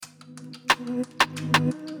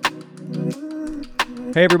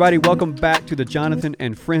Hey everybody, welcome back to the Jonathan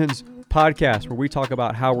and Friends podcast, where we talk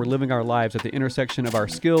about how we're living our lives at the intersection of our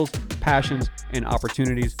skills, passions, and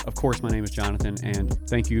opportunities. Of course, my name is Jonathan, and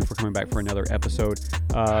thank you for coming back for another episode.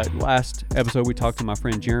 Last episode, we talked to my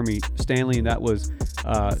friend Jeremy Stanley, and that was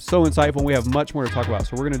so insightful. We have much more to talk about,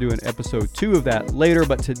 so we're going to do an episode 2 of that later.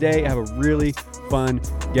 But today, I have a really fun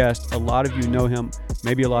guest. A lot of you know him,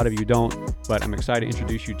 maybe a lot of you don't, but I'm excited to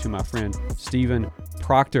introduce you to my friend Stephen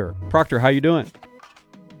Proctor. Proctor, how you doing?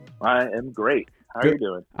 I am great. How are you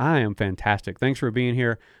doing? I am fantastic. Thanks for being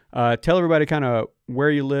here. Tell everybody kind of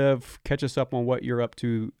where you live, catch us up on what you're up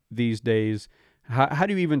to these days. How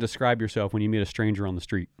do you even describe yourself when you meet a stranger on the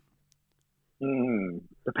street?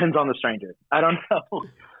 Depends on the stranger. I don't know.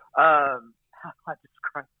 How do I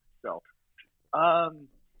describe myself?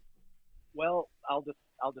 Well, I'll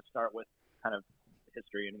just start with kind of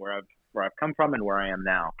history and where I've come from and where I am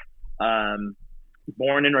now.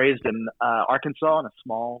 Born and raised in Arkansas, in a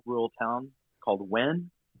small rural town called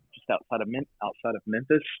Wynne, just outside of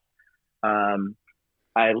Memphis.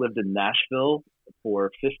 I lived in Nashville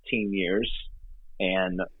for 15 years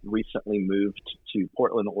and recently moved to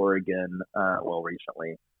Portland, Oregon.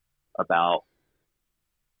 Recently, about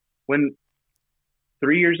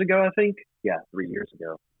 3 years ago, I think. Yeah, 3 years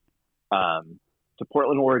ago. To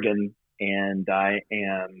Portland, Oregon, and I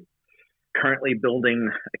am currently building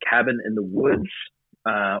a cabin in the woods,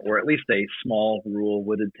 or at least a small rural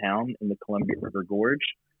wooded town in the Columbia River Gorge.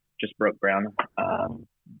 Just broke ground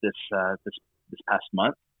this past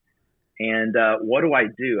month. And what do I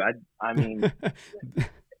do? I mean,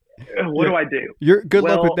 what do I do? You're good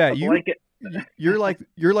luck with that.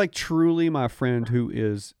 You're like truly my friend who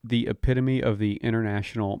is the epitome of the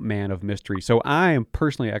international man of mystery. So I am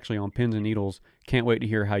personally actually on pins and needles. Can't wait to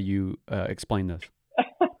hear how you explain this.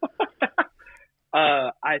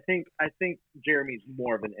 I think Jeremy's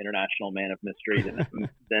more of an international man of mystery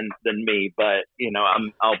than me, but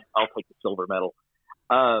I'll take the silver medal.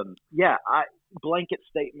 Blanket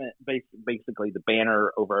statement. Basically, the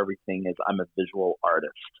banner over everything is I'm a visual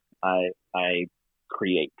artist. I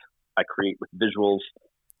create with visuals.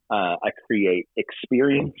 I create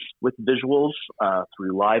experience with visuals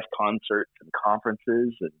through live concerts and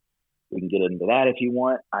conferences, and we can get into that if you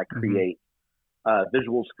want. I create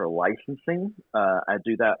visuals for licensing. I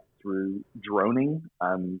do that through droning.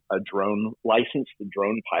 I'm a drone licensed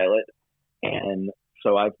drone pilot, and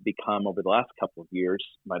so I've become, over the last couple of years,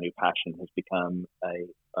 my new passion has become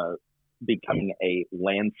becoming a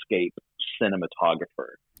landscape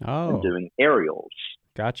cinematographer. And doing aerials.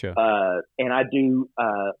 Gotcha. And I do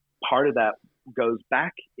part of that goes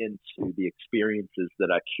back into the experiences that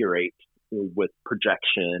I curate with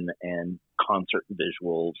projection and concert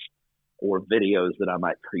visuals, or videos that I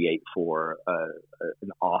might create for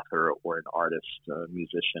an author or an artist, a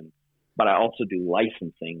musician. But I also do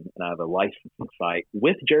licensing, and I have a licensing site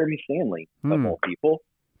with Jeremy Stanley, of all people.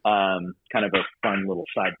 Kind of a fun little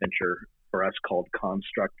side venture for us called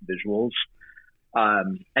Construct Visuals.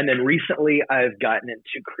 And then recently I've gotten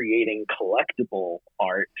into creating collectible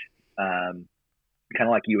art, kind of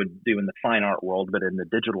like you would do in the fine art world, but in the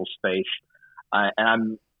digital space. And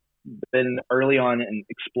I'm been early on in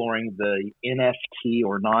exploring the NFT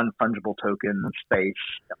or non-fungible token space.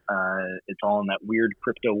 It's all in that weird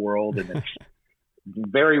crypto world, and it's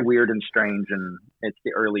very weird and strange, and it's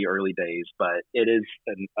the early days, but it is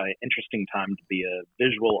an interesting time to be a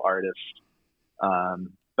visual artist.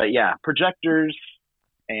 But yeah, projectors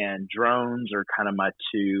and drones are kind of my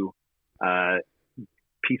two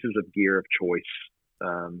pieces of gear of choice.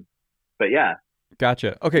 But yeah.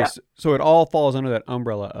 Gotcha. Okay, yeah. So it all falls under that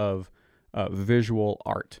umbrella of visual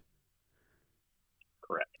art.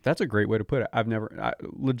 Correct. That's a great way to put it. I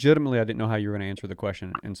didn't know how you were going to answer the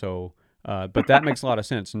question, and so, but that makes a lot of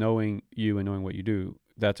sense. Knowing you and knowing what you do,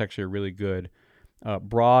 that's actually a really good,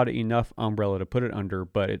 broad enough umbrella to put it under,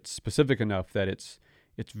 but it's specific enough that it's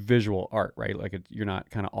visual art, right? Like you're not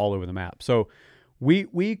kind of all over the map. So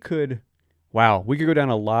we could go down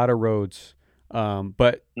a lot of roads.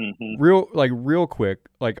 But real quick,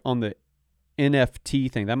 like on the NFT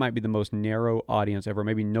thing, that might be the most narrow audience ever.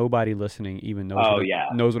 Maybe nobody listening even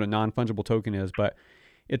knows what a non-fungible token is, but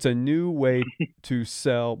it's a new way to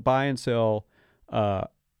buy and sell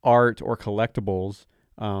art or collectibles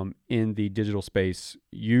in the digital space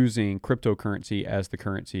using cryptocurrency as the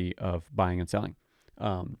currency of buying and selling.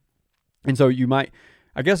 And so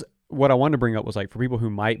I guess what I wanted to bring up was like for people who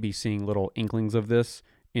might be seeing little inklings of this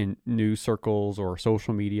in news circles or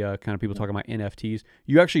social media, kind of people talking about NFTs.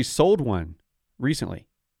 You actually sold one recently.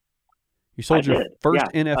 You sold your first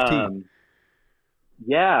NFT.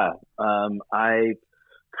 I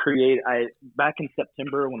back in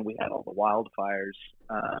September when we had all the wildfires,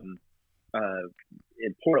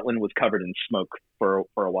 in Portland was covered in smoke for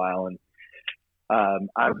a while, and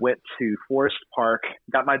I went to Forest Park,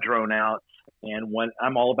 got my drone out, and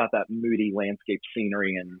I'm all about that moody landscape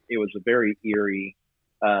scenery, and it was a very eerie,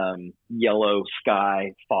 yellow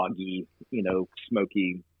sky, foggy,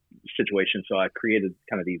 smoky situation. So I created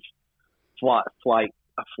kind of these a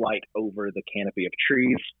flight over the canopy of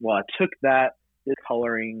trees. Well, I took that, did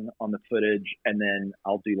coloring on the footage, and then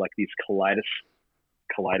I'll do like these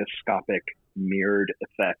kaleidoscopic mirrored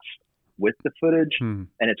effects with the footage. And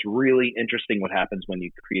it's really interesting what happens when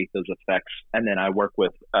you create those effects. And then I work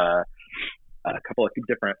with a couple of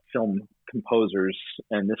different film composers,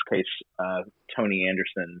 in this case Tony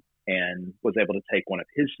Anderson, and was able to take one of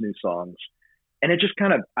his new songs. And it just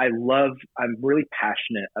kind of, I'm really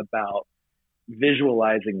passionate about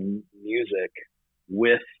visualizing music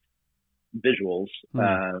with visuals.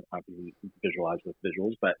 Obviously visualize with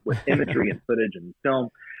visuals, but with imagery and footage and film.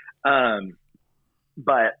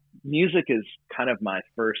 But music is kind of my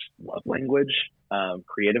first love language,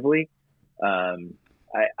 creatively. I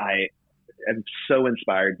am so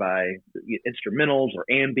inspired by instrumentals or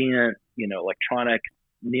ambient, electronic,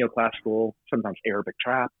 neoclassical, sometimes Arabic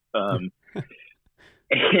trap.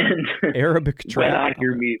 And Arabic track. When I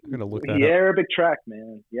hear me, I'm gonna look that up. Arabic track,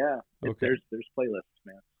 man. Yeah, Okay. There's playlists,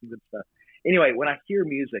 man. Good stuff. Anyway, when I hear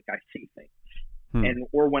music, I see things,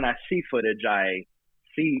 or when I see footage, I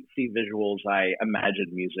see visuals. I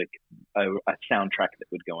imagine music, a soundtrack that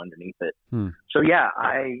would go underneath it. So yeah,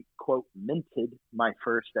 I quote minted my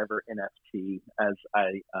first ever NFT as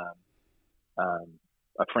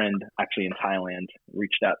a friend actually in Thailand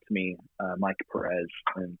reached out to me, Mike Perez,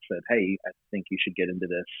 and said, "Hey, I think you should get into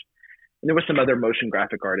this." And there were some other motion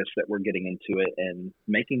graphic artists that were getting into it and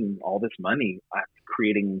making all this money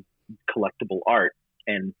creating collectible art.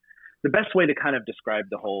 And the best way to kind of describe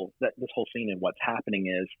this whole scene and what's happening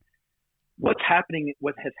is what has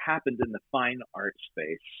happened in the fine art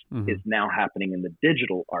space is now happening in the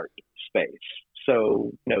digital art space.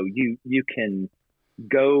 So, you can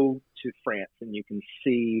go to France and you can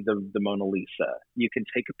see the Mona Lisa. You can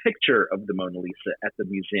take a picture of the Mona Lisa at the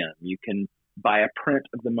museum. You can buy a print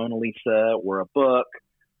of the Mona Lisa or a book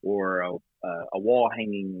or a wall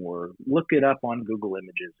hanging, or look it up on Google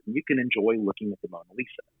Images, and you can enjoy looking at the Mona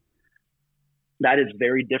Lisa. That is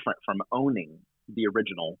very different from owning the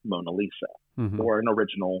original Mona Lisa or an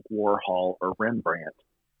original Warhol or Rembrandt,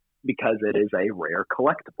 because it is a rare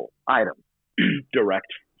collectible item,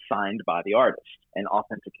 direct signed by the artist and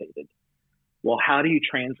authenticated. Well, how do you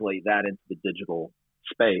translate that into the digital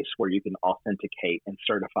space where you can authenticate and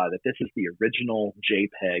certify that this is the original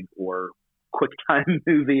JPEG or QuickTime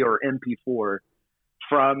movie or MP4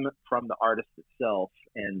 from the artist itself?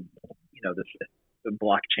 And the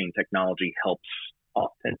blockchain technology helps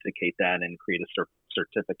authenticate that and create a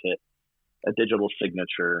certificate, a digital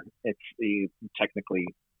signature. It's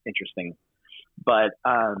technically interesting, but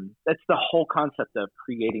that's the whole concept of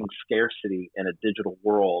creating scarcity in a digital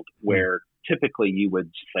world where typically you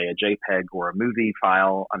would say a JPEG or a movie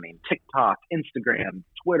file. I mean, TikTok, Instagram,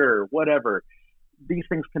 Twitter, whatever. These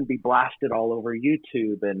things can be blasted all over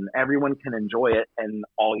YouTube and everyone can enjoy it, and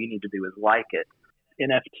all you need to do is like it.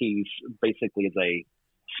 NFTs basically is a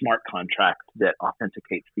smart contract that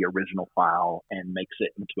authenticates the original file and makes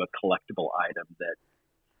it into a collectible item that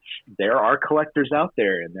there are collectors out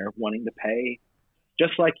there and they're wanting to pay.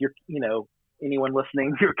 Just like anyone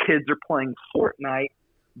listening, your kids are playing Fortnite,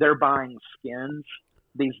 they're buying skins,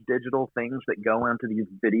 these digital things that go into these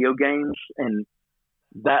video games, and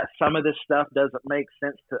that some of this stuff doesn't make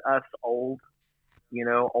sense to us old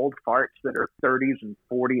farts that are 30s and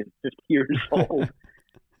 40 and 50 years old.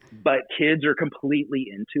 But kids are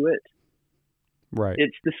completely into it. Right.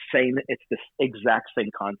 It's the exact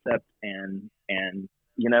same concept, and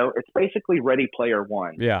it's basically Ready Player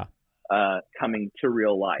One. Yeah. Coming to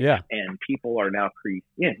real life. Yeah. And people are now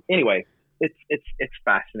anyway, it's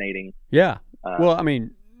fascinating. Yeah. Well, I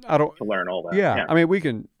mean, to learn all that. Yeah. I mean, we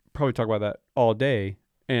can probably talk about that all day,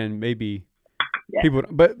 and maybe Yeah. people,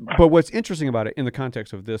 but what's interesting about it in the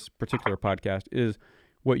context of this particular podcast is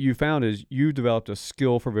what you found is you developed a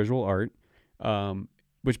skill for visual art,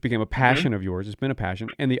 which became a passion of yours. It's been a passion.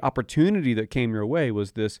 And the opportunity that came your way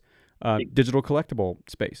was this digital collectible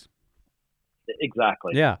space.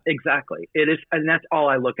 Exactly. Yeah. Exactly. It is. And that's all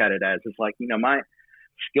I look at it as. It's like, my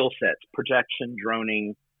skill sets, projection,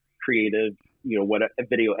 droning, creative,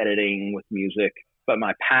 video editing with music. But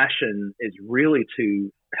my passion is really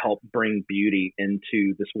to help bring beauty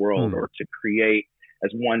into this world, or to create,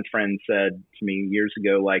 as one friend said to me years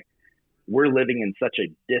ago, like, we're living in such a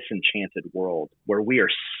disenchanted world where we are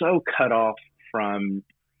so cut off from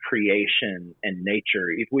creation and nature.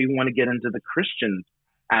 If we want to get into the Christian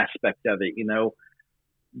aspect of it,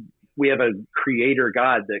 we have a creator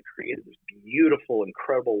God that created this beautiful,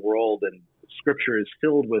 incredible world, and scripture is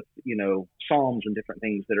filled with, Psalms and different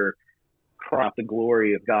things that are crying out the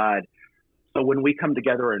glory of God. So when we come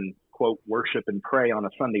together and quote, worship and pray on a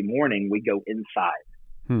Sunday morning, we go inside.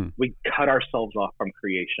 We cut ourselves off from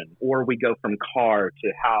creation, or we go from car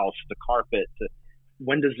to house to carpet to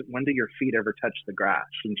when do your feet ever touch the grass?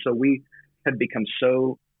 And so we have become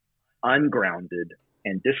so ungrounded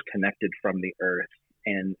and disconnected from the earth.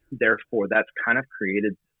 And therefore that's kind of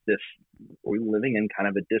created this, we're living in kind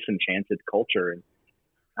of a disenchanted culture. And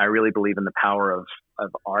I really believe in the power of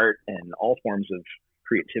art, and all forms of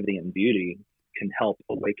creativity and beauty can help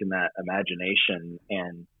awaken that imagination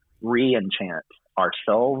and re-enchant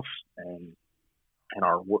ourselves and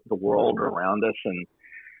the world around us.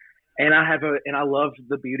 And I love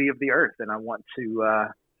the beauty of the earth, and I want to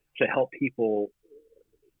help people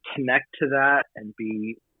connect to that and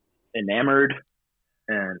be enamored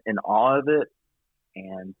and in awe of it,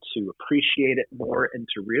 and to appreciate it more, and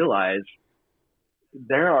to realize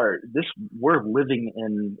we're living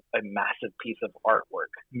in a massive piece of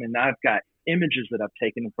artwork. I mean, I've got images that I've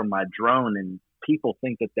taken from my drone, and people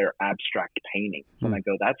think that they're abstract paintings. And I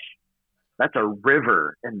go, that's a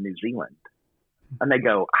river in New Zealand. And they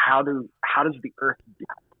go, how does the earth do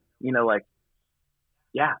that?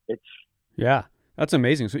 Yeah, that's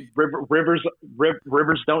amazing. So rivers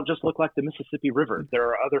don't just look like the Mississippi River. There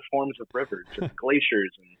are other forms of rivers and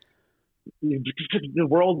glaciers, and the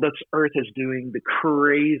world that's earth is doing the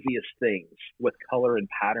craziest things with color and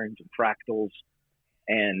patterns and fractals.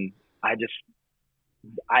 And my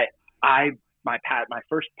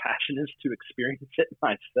first passion is to experience it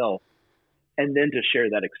myself, and then to share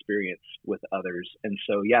that experience with others. And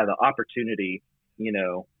so, the opportunity,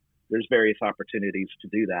 there's various opportunities to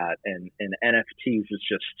do that. And NFTs is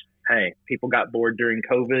just, hey, people got bored during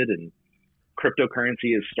COVID, and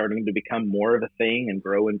cryptocurrency is starting to become more of a thing and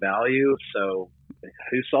grow in value. So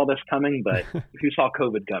who saw this coming? But who saw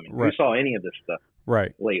COVID coming? Right. Who saw any of this stuff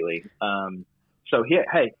lately? So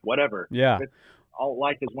hey, whatever. Yeah.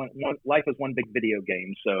 Life is one big video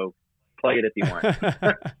game. So play it if you want.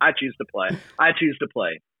 I choose to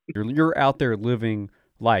play. You're out there living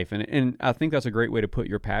life, and I think that's a great way to put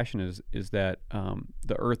your passion is that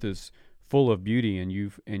the earth is full of beauty, and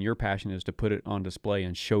your passion is to put it on display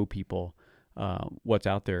and show people what's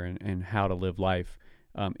out there and how to live life,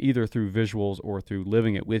 either through visuals or through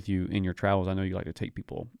living it with you in your travels. I know you like to take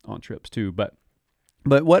people on trips too, but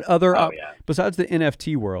what other besides the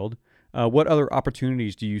NFT world, what other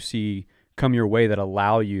opportunities do you see come your way that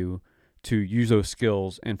allow you to use those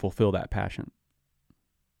skills and fulfill that passion?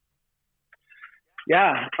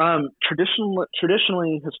 Yeah.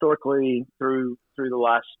 Traditionally, historically, through the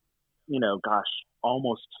last,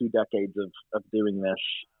 almost 2 decades of doing this,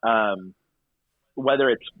 whether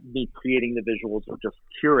it's me creating the visuals or just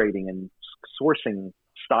curating and sourcing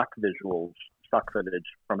stock footage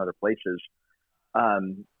from other places.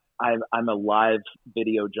 I'm a live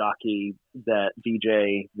video jockey, that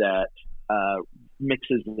DJ that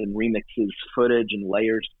mixes and remixes footage and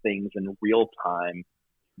layers things in real time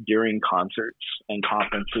during concerts and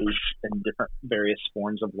conferences and different various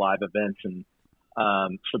forms of live events. And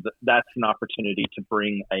so that's an opportunity to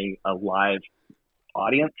bring a live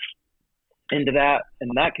audience into that.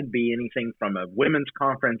 And that could be anything from a women's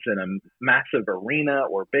conference in a massive arena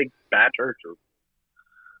or big bad church or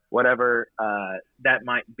whatever. That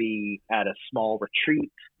might be at a small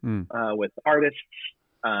retreat with artists.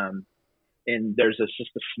 And there's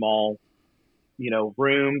just a small,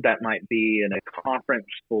 room that might be in a conference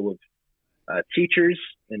full of teachers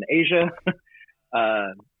in Asia,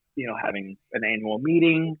 having an annual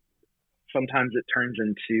meeting. Sometimes it turns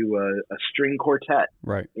into a string quartet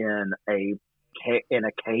in a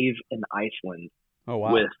cave in Iceland. Oh,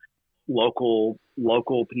 wow. With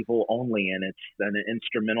local people only, and it's an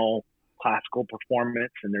instrumental classical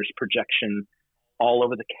performance, and there's projection all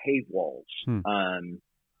over the cave walls.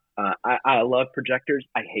 I love projectors.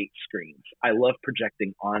 I hate screens. I love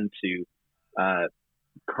projecting onto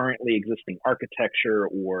currently existing architecture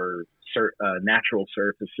or natural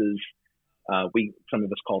surfaces. Some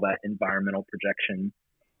of us call that environmental projection,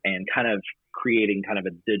 and kind of creating kind of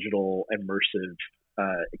a digital immersive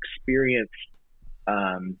experience,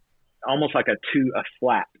 almost like a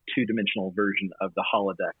flat 2-dimensional version of the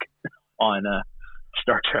holodeck on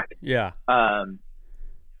Star Trek. Yeah.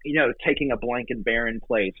 Taking a blank and barren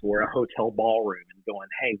place or a hotel ballroom and going,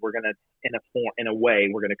 hey, we're gonna in a way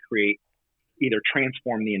we're gonna create either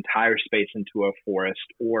transform the entire space into a forest,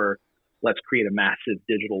 or let's create a massive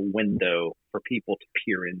digital window for people to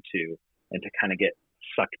peer into and to kind of get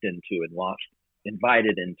sucked into and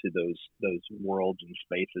invited into those worlds and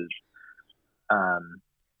spaces.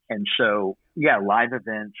 And so, yeah, live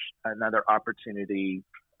events, another opportunity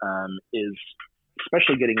is,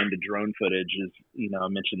 especially getting into drone footage, is, I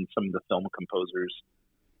mentioned some of the film composers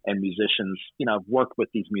and musicians. I've worked with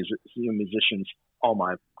these musicians all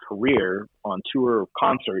my career on tour or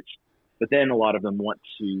concerts, but then a lot of them want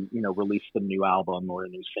to, release the new album or a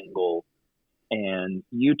new single. And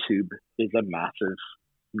YouTube is a massive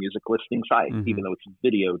music listing site, Mm-hmm. even though it's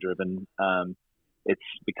video driven. It's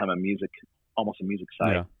become almost a music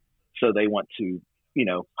site. Yeah. So they want to,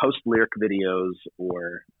 post lyric videos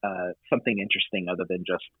or something interesting other than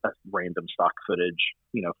just a random stock footage,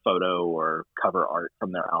 photo or cover art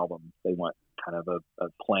from their album. They want kind of a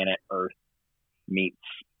planet Earth meets,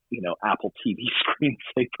 Apple TV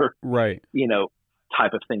screensaver, Right.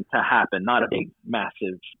 Type of thing to happen. Not a big,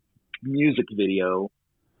 massive music video,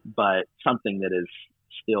 but something that is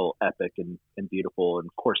still epic and beautiful. And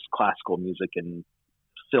of course, classical music and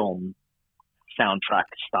film soundtrack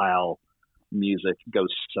style music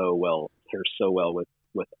pairs so well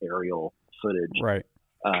with aerial footage. Right.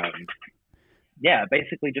 Yeah,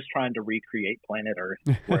 basically just trying to recreate planet Earth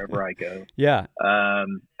wherever I go. Yeah.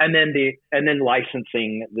 And then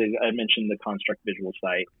licensing. I mentioned the Construct Visual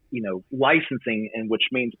site. Licensing, and which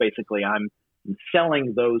means basically I'm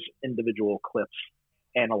selling those individual clips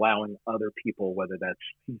and allowing other people, whether that's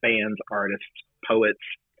bands, artists, poets,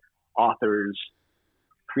 authors,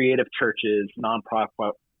 creative churches,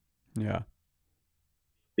 nonprofit, Yeah.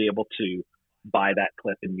 be able to buy that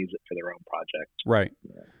clip and use it for their own project. Right.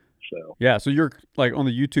 So yeah, so you're like on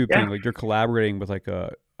the YouTube Yeah. thing, like you're collaborating with like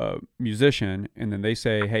a musician, and then they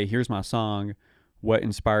say, "Hey, here's my song. What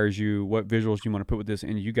inspires you? What visuals you want to put with this?"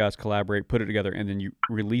 And you guys collaborate, put it together, and then you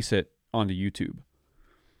release it onto YouTube.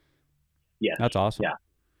 yes, That's awesome. Yeah.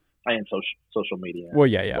 And social media. Well,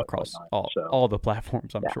 yeah, across whatnot. all the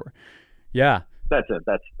platforms, I'm Yeah. sure. Yeah. That's it.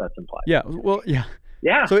 That's implied. Yeah. Well, yeah.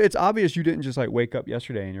 Yeah. So it's obvious you didn't just like wake up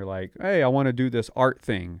yesterday and you're like, "Hey, I want to do this art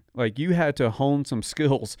thing." Like you had to hone some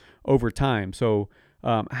skills over time. So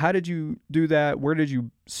how did you do that? Where did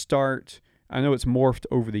you start? I know it's morphed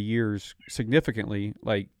over the years significantly.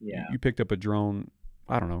 Like Yeah. you picked up a drone.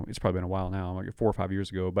 I don't know. It's probably been a while now, like 4 or 5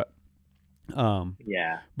 years ago. But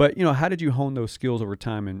Yeah. But how did you hone those skills over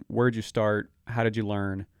time, and where did you start? How did you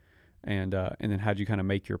learn? And then how did you kind of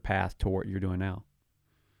make your path to what you're doing now?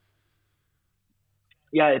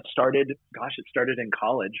 Yeah, it started in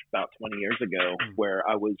college about 20 years ago, where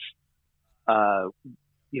I was,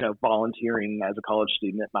 volunteering as a college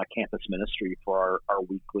student at my campus ministry for our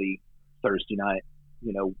weekly Thursday night,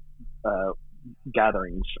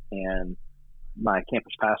 gatherings. And my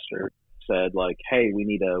campus pastor said, like, "Hey, we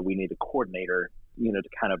need a coordinator, to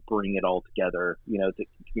kind of bring it all together, to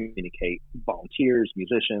communicate volunteers,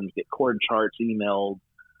 musicians, get chord charts emailed,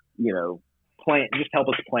 just help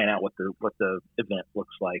us plan out what the event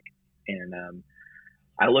looks like." And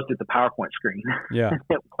I looked at the PowerPoint screen. Yeah.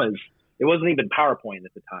 It wasn't even PowerPoint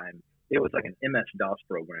at the time. It was like an MS-DOS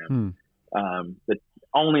program that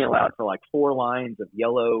only allowed for like 4 lines of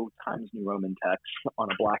yellow Times New Roman text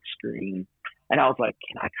on a black screen. And I was like,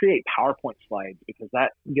 can I create PowerPoint slides? Because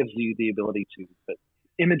that gives you the ability to put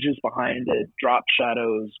images behind it, drop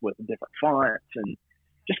shadows with different fonts, and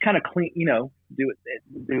just kind of clean, do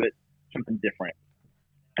it something different.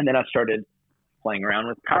 And then I started playing around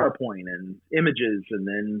with PowerPoint and images, and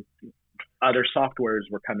then other softwares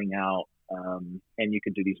were coming out, and you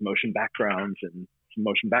could do these motion backgrounds, and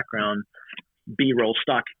motion background B-roll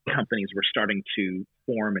stock companies were starting to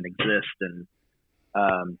form and exist. And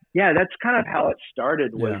that's kind of how it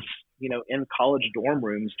started, was, in college dorm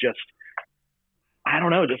rooms, just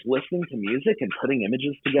listening to music and putting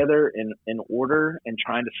images together in order and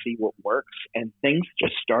trying to see what works. And things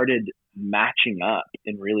just started matching up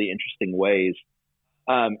in really interesting ways.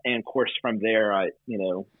 And of course, from there,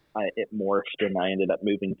 it morphed, and I ended up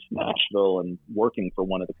moving to Nashville and working for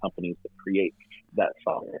one of the companies that creates that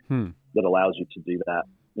software that allows you to do that,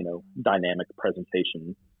 dynamic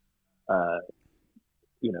presentation,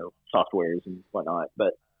 softwares and whatnot.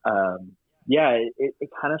 But it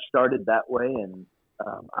kind of started that way. And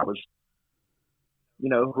I was,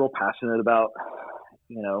 real passionate about,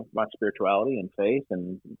 my spirituality and faith,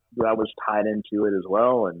 and I was tied into it as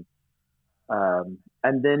well.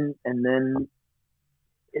 And then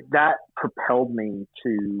that propelled me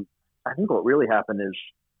to, I think what really happened is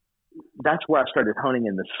that's where I started honing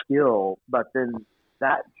in the skill. But then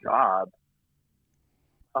that job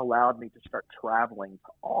allowed me to start traveling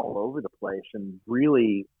all over the place and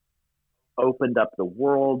really opened up the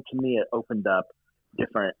world to me. It opened up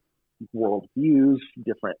different world views,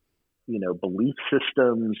 different, belief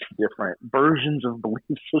systems, different versions of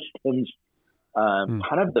belief systems,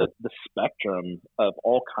 kind of the spectrum of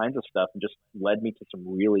all kinds of stuff, and just led me to some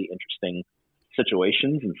really interesting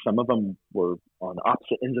situations. And some of them were on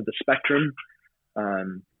opposite ends of the spectrum,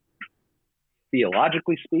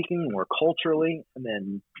 theologically speaking or culturally. And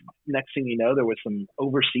then next thing you know, there was some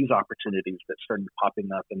overseas opportunities that started popping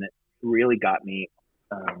up, and it really got me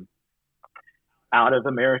out of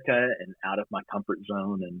America and out of my comfort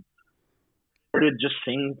zone, and started just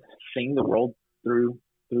seeing the world through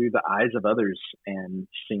the eyes of others and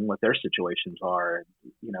seeing what their situations are, and,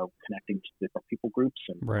 connecting to different people groups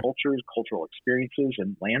and Right. cultures, cultural experiences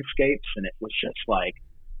and landscapes. And it was just like,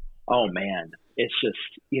 oh man, it's just,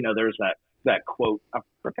 there's that quote, I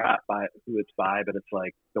forgot by who it's by, but it's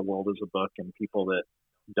like, the world is a book and people that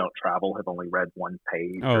don't travel have only read one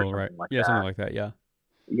page or something Right. like Yeah, that. something like that. Yeah.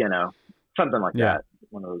 Something like Yeah. that.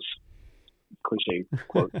 One of those cliche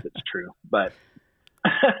quotes that's true, but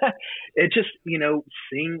it just,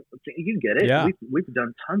 seeing, you get it. Yeah. We've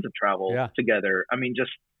done tons of travel Yeah. together. I mean,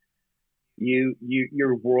 just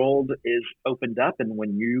your world is opened up, and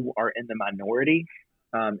when you are in the minority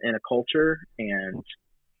in a culture, and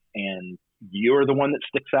you're the one that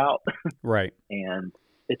sticks out, Right. and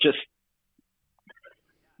it just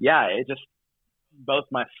both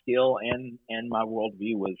my skill and my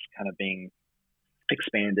worldview was kind of being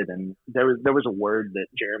expanded. And there was a word that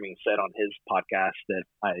Jeremy said on his podcast that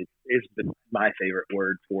is my favorite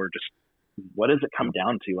word for just what does it come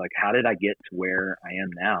down to? Like, how did I get to where I am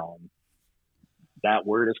now? And that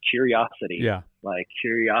word is curiosity. Yeah. Like,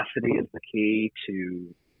 curiosity is the key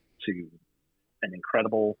to an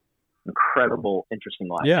incredible, interesting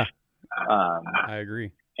life. Yeah. I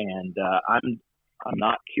agree. And I'm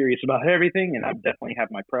not curious about everything, and I definitely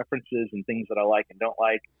have my preferences and things that I like and don't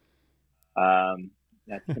like.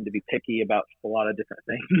 I tend to be picky about a lot of different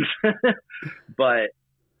things, but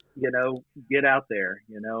get out there,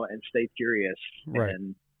 and stay curious, Right.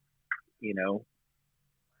 and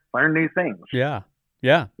learn new things. Yeah.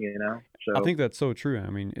 Yeah. So I think that's so true. I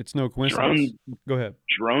mean, it's no coincidence. Go ahead.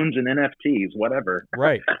 Drones and NFTs, whatever.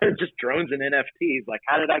 Right. Just drones and NFTs. Like,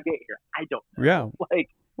 how did I get here? I don't know. Yeah. Like,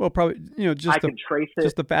 Well, probably, just I can trace it.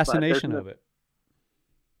 just the fascination of it.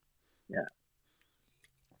 Yeah.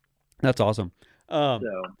 That's awesome. So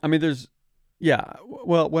I mean,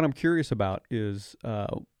 well, what I'm curious about is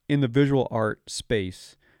in the visual art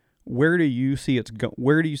space, where do you see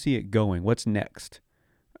it going? What's next?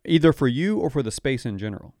 Either for you or for the space in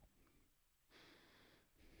general.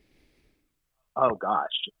 oh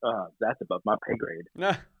gosh, that's above my pay grade.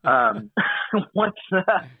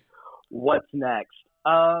 What's next?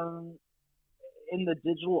 In the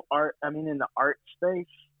digital art, in the art space,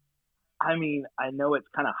 I know it's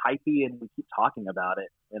kind of hypey and we keep talking about it,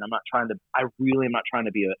 and I really am not trying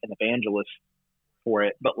to be an evangelist for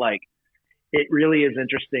it, but like, it really is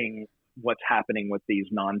interesting what's happening with these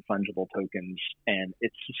non-fungible tokens, and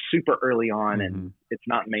it's super early on, Mm-hmm. and it's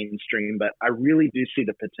not mainstream, but I really do see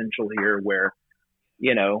the potential here where,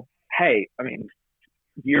 hey,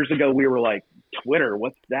 years ago we were like, Twitter,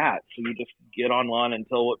 what's that? So you just get online and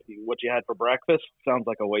tell what you had for breakfast. Sounds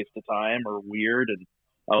like a waste of time or weird, and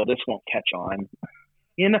oh, this won't catch on.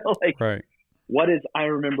 Like, Right. I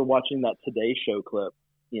remember watching that Today Show clip,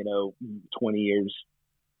 20 years,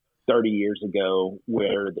 30 years ago,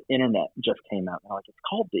 where the internet just came out. Now, like, it's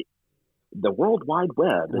called the World Wide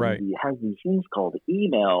Web, and Right. it has these things called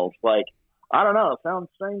emails. Like, I don't know, it sounds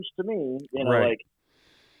strange to me. Right. Like,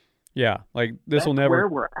 Yeah, like this will that's never. where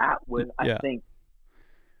we're at with. Yeah. I think.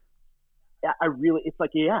 It's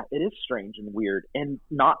like, yeah, it is strange and weird, and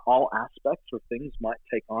not all aspects or things might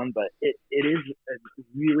take on, but it is a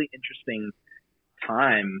really interesting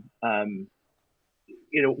time,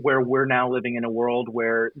 where we're now living in a world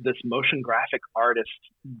where this motion graphic artist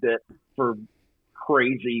that for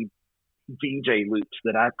crazy DJ loops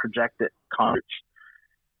that I project at concerts,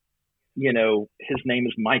 his name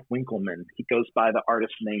is Mike Winkleman. He goes by the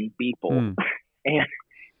artist name Beeple. And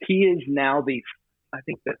he is now I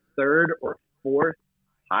think the third or fourth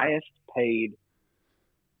highest paid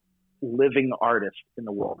living artist in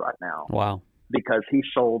the world right now. Wow. Because he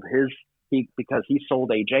sold a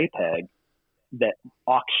JPEG that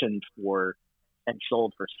auctioned for and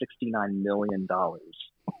sold for $69 million.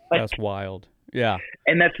 That's wild. Yeah.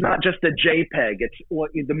 And that's not just a JPEG. It's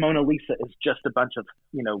the Mona Lisa is just a bunch of,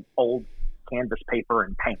 old canvas paper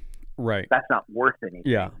and paint. Right. That's not worth anything.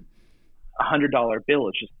 Yeah. $100 bill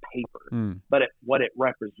is just paper. Mm. But what it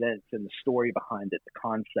represents and the story behind it, the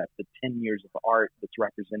concept, the 10 years of art that's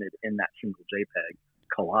represented in that single JPEG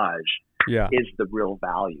collage Yeah. is the real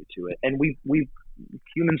value to it. And we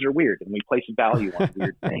humans are weird, and we place value on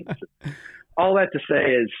weird things. All that to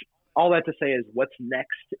say is what's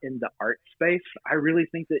next in the art space. I really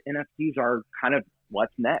think that NFTs are kind of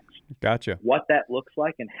what's next. Gotcha. What that looks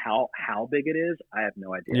like and how big it is, I have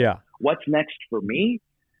no idea. Yeah. What's next for me?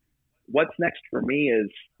 What's next for me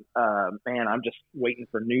is, man, I'm just waiting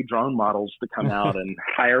for new drone models to come out and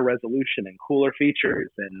higher resolution and cooler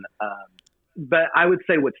features. And but I would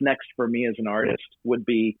say what's next for me as an artist would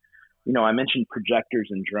be, you know, I mentioned projectors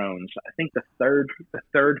and drones. I think the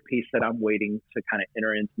third piece that I'm waiting to kind of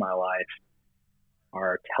enter into my life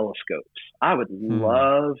are telescopes. I would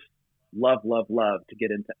love to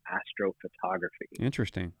get into astrophotography.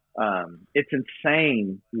 Interesting. It's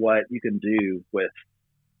insane what you can do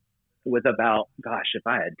with about, gosh, if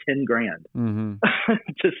I had 10 grand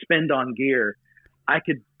to spend on gear, I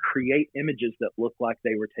could create images that look like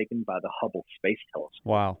they were taken by the Hubble Space Telescope.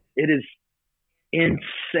 Wow. It is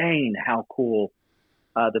insane how cool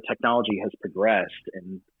the technology has progressed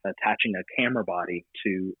in attaching a camera body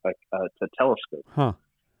to a telescope. Huh.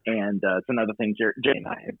 And it's another thing Jay and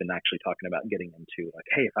I have been actually talking about getting into. Like,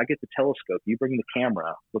 hey, if I get the telescope, you bring the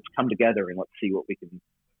camera, let's come together and let's see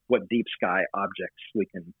what deep sky objects we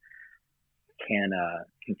can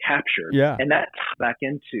capture. Yeah. And that's back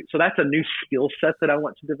into, so that's a new skill set that I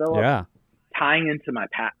want to develop. Yeah. Tying into my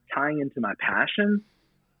passion,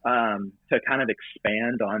 to kind of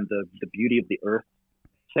expand on the beauty of the earth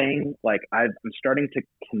thing. Like I'm starting to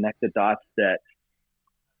connect the dots that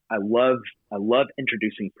I love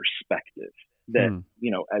introducing perspective that,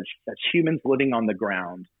 you know, as humans living on the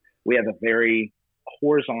ground, we have a very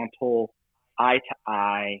horizontal, eye to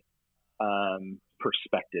eye,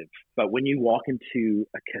 perspective. But when you walk into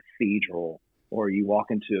a cathedral or you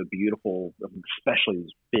walk into a beautiful, especially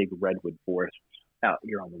these big redwood forests out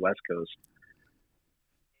here on the West Coast,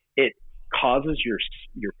 it causes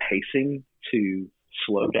your pacing to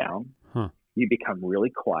slow down. You become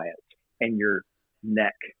really quiet and your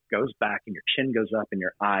neck goes back and your chin goes up and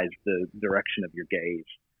your eyes, the direction of your gaze,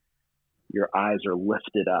 your eyes are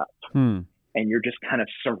lifted up. And you're just kind of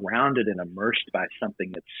surrounded and immersed by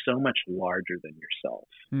something that's so much larger than yourself.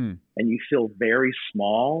 And you feel very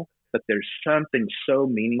small, but there's something so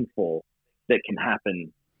meaningful that can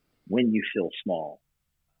happen when you feel small.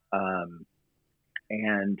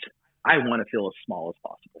 And I want to feel as small as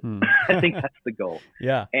possible. I think that's the goal.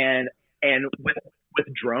 Yeah. And with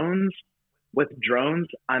drones,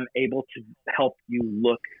 I'm able to help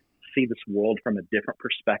you see this world from a different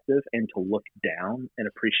perspective and to look down and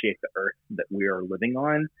appreciate the earth that we are living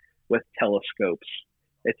on. With telescopes,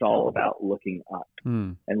 it's all about looking up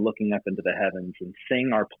and looking up into the heavens and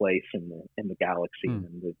seeing our place in the galaxy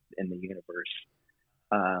and in the universe.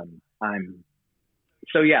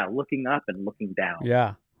 Looking up and looking down.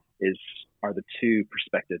 Yeah. are the two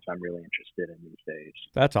perspectives I'm really interested in these days.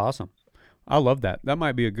 That's awesome. I love that. That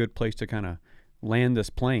might be a good place to kind of land this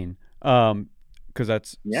plane, because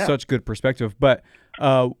that's such good perspective. But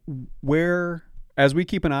where, as we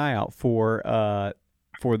keep an eye out for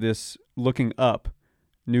this looking up,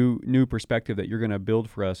 new perspective that you're going to build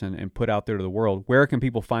for us and put out there to the world, where can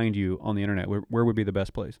people find you on the internet? Where would be the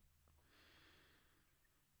best place?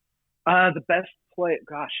 The best place,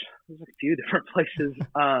 gosh, there's a few different places.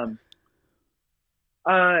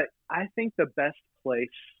 I think the best place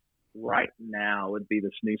right now would be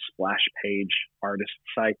this new splash page artist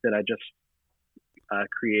site that I just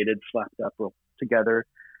created, slapped up together.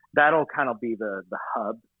 That'll kind of be the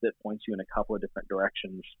hub that points you in a couple of different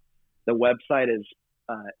directions. The website is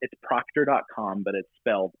it's Proktr.com, but it's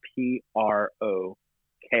spelled Proktr.com.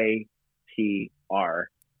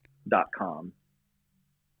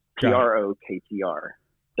 Proktr.com.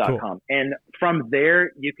 Cool. And from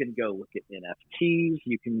there, you can go look at NFTs.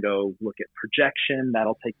 You can go look at projection.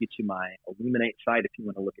 That'll take you to my Illuminate site if you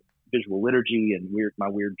want to look at visual liturgy and my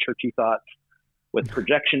weird churchy thoughts with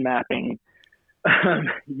projection mapping.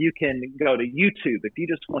 You can go to YouTube if you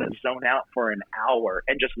just want to zone out for an hour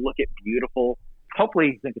and just look at beautiful, hopefully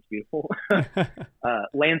you think it's beautiful,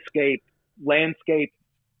 landscape,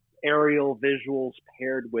 aerial visuals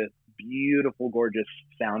paired with beautiful, gorgeous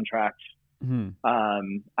soundtracks.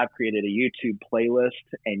 I've created a YouTube playlist,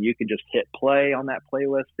 and you can just hit play on that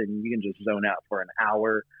playlist and you can just zone out for an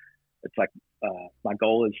hour. It's like my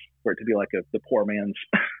goal is for it to be like the poor man's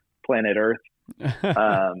planet Earth.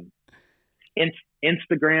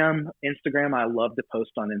 Instagram, I love to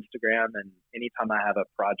post on Instagram, and anytime I have a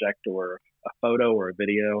project or a photo or a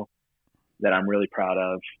video that I'm really proud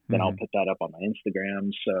of. Then I'll put that up on my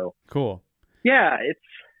Instagram. So cool. Yeah,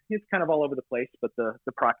 it's kind of all over the place, but the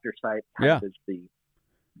Proctor site kind of is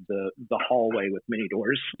the hallway with many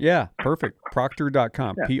doors. Yeah, perfect.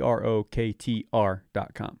 Proctor.com, Yeah.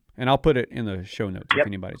 PROKTR.com. And I'll put it in the show notes if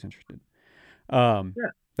anybody's interested.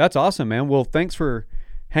 That's awesome, man. Well, thanks for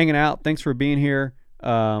hanging out. Thanks for being here.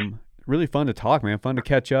 Really fun to talk, man. Fun to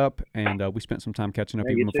catch up. And we spent some time catching up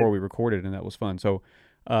even before we recorded, and that was fun. So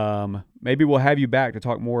maybe we'll have you back to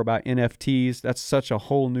talk more about NFTs. That's such a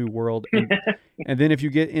whole new world. And then if you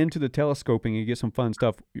get into the telescoping and you get some fun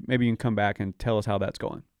stuff, maybe you can come back and tell us how that's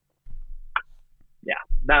going. Yeah,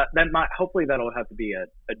 that might, hopefully that'll have to be a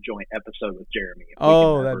joint episode with Jeremy.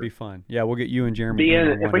 That'd be fun. Yeah, we'll get you and Jeremy.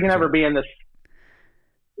 If we can ever be in this,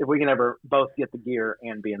 if we can ever both get the gear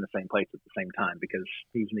and be in the same place at the same time, because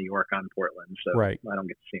he's New York, I'm Portland, so I don't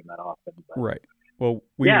get to see him that often. But. Right. Well,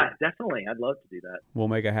 definitely. I'd love to do that. We'll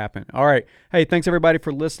make it happen. All right. Hey, thanks everybody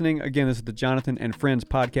for listening. Again, this is the Jonathan and Friends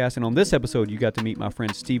podcast. And on this episode, you got to meet my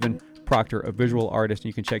friend Stephen Proctor, a visual artist. And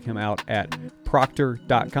you can check him out at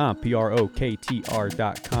proctor.com,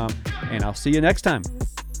 PROKTR.com. And I'll see you next time.